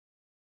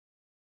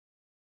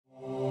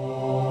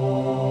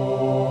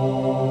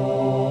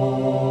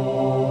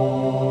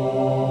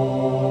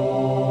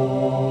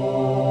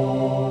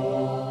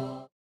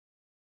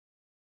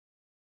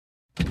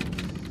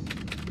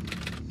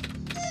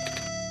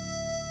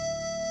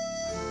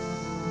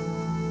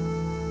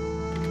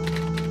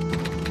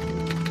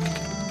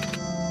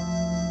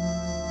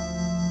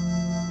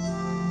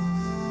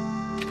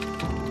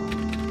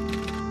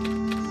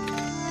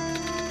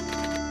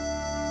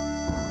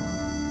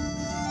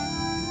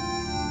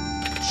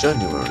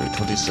January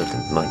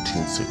 22nd,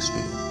 1960.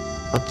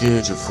 At the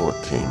age of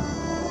 14,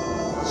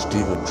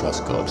 Stephen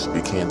Truscott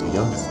became the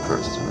youngest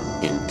person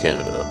in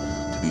Canada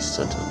to be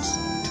sentenced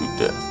to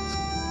death.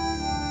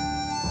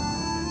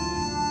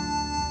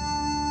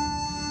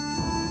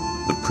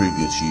 The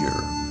previous year,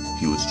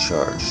 he was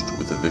charged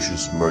with the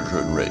vicious murder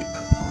and rape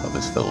of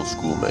his fellow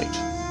schoolmate,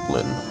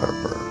 Lynn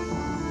Harper.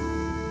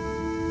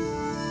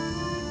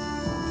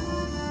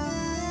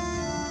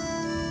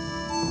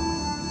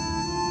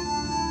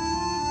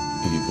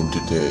 Even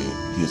today,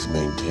 he has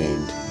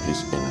maintained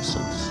his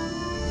innocence.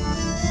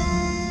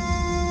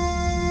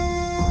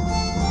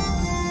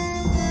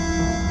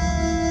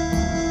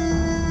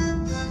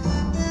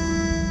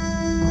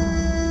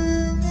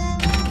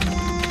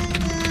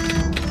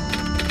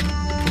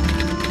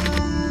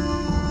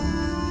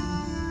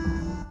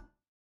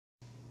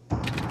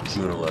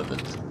 June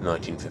 11th,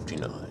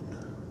 1959.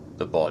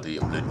 The body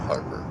of Lynn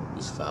Harper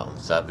was found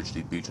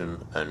savagely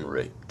beaten and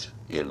raped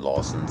in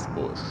Lawson's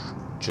Bush,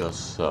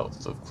 just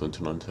south of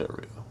Clinton,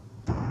 Ontario.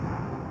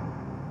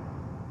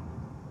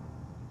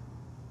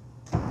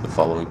 The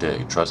following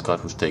day,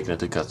 Truscott was taken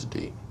into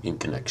custody in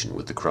connection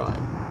with the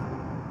crime.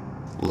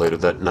 Later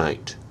that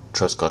night,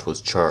 Truscott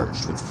was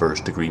charged with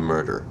first-degree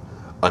murder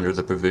under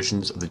the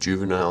provisions of the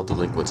Juvenile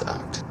Delinquents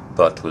Act,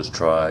 but was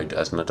tried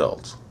as an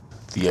adult.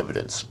 The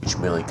evidence, which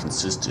mainly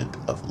consisted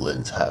of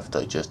Lynn's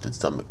half-digested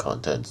stomach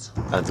contents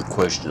and the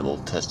questionable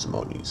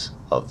testimonies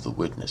of the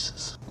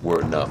witnesses,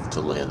 were enough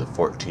to land the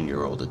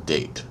 14-year-old a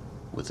date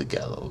with the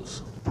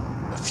gallows.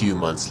 A few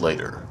months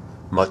later,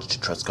 much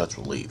to Truscott's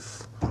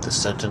relief, the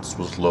sentence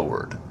was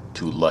lowered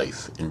to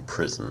life in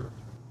prison.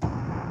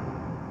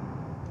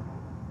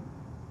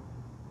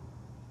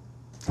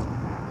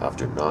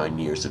 After 9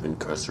 years of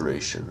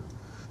incarceration,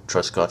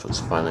 Truscott was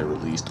finally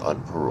released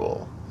on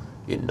parole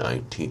in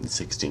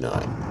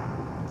 1969,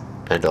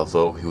 and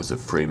although he was a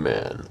free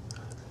man,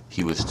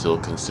 he was still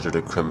considered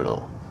a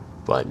criminal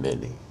by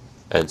many,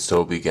 and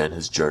so began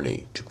his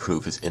journey to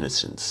prove his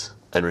innocence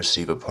and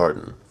receive a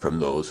pardon from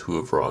those who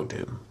have wronged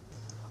him.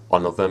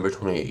 On November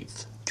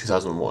 28,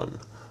 2001,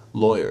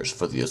 lawyers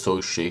for the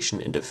Association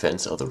in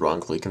Defense of the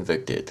Wrongfully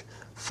Convicted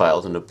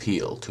filed an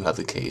appeal to have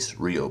the case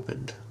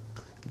reopened.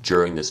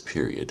 During this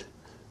period,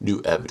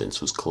 new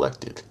evidence was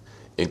collected,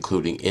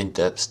 including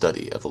in-depth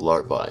study of the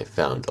larvae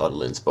found on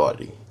Lynn's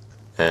body,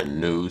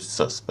 and new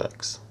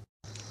suspects,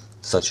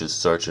 such as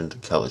Sergeant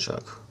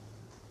Kalishuk,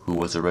 who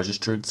was a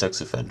registered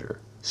sex offender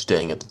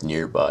staying at the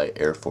nearby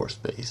Air Force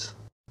Base.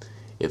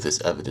 If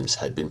this evidence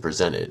had been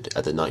presented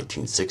at the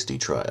 1960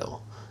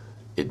 trial,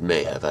 it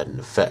may have had an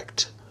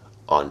effect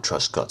on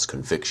Truscott's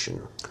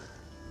conviction.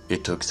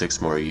 It took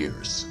 6 more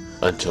years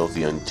until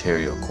the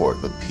Ontario Court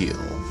of Appeal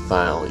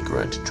finally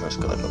granted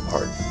Truscott a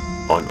pardon.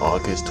 On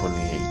August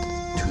 28,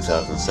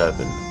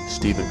 2007,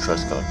 Stephen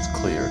Truscott was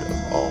cleared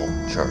of all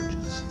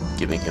charges,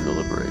 giving him the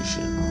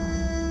liberation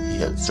he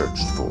had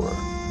searched for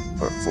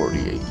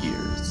 48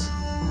 years.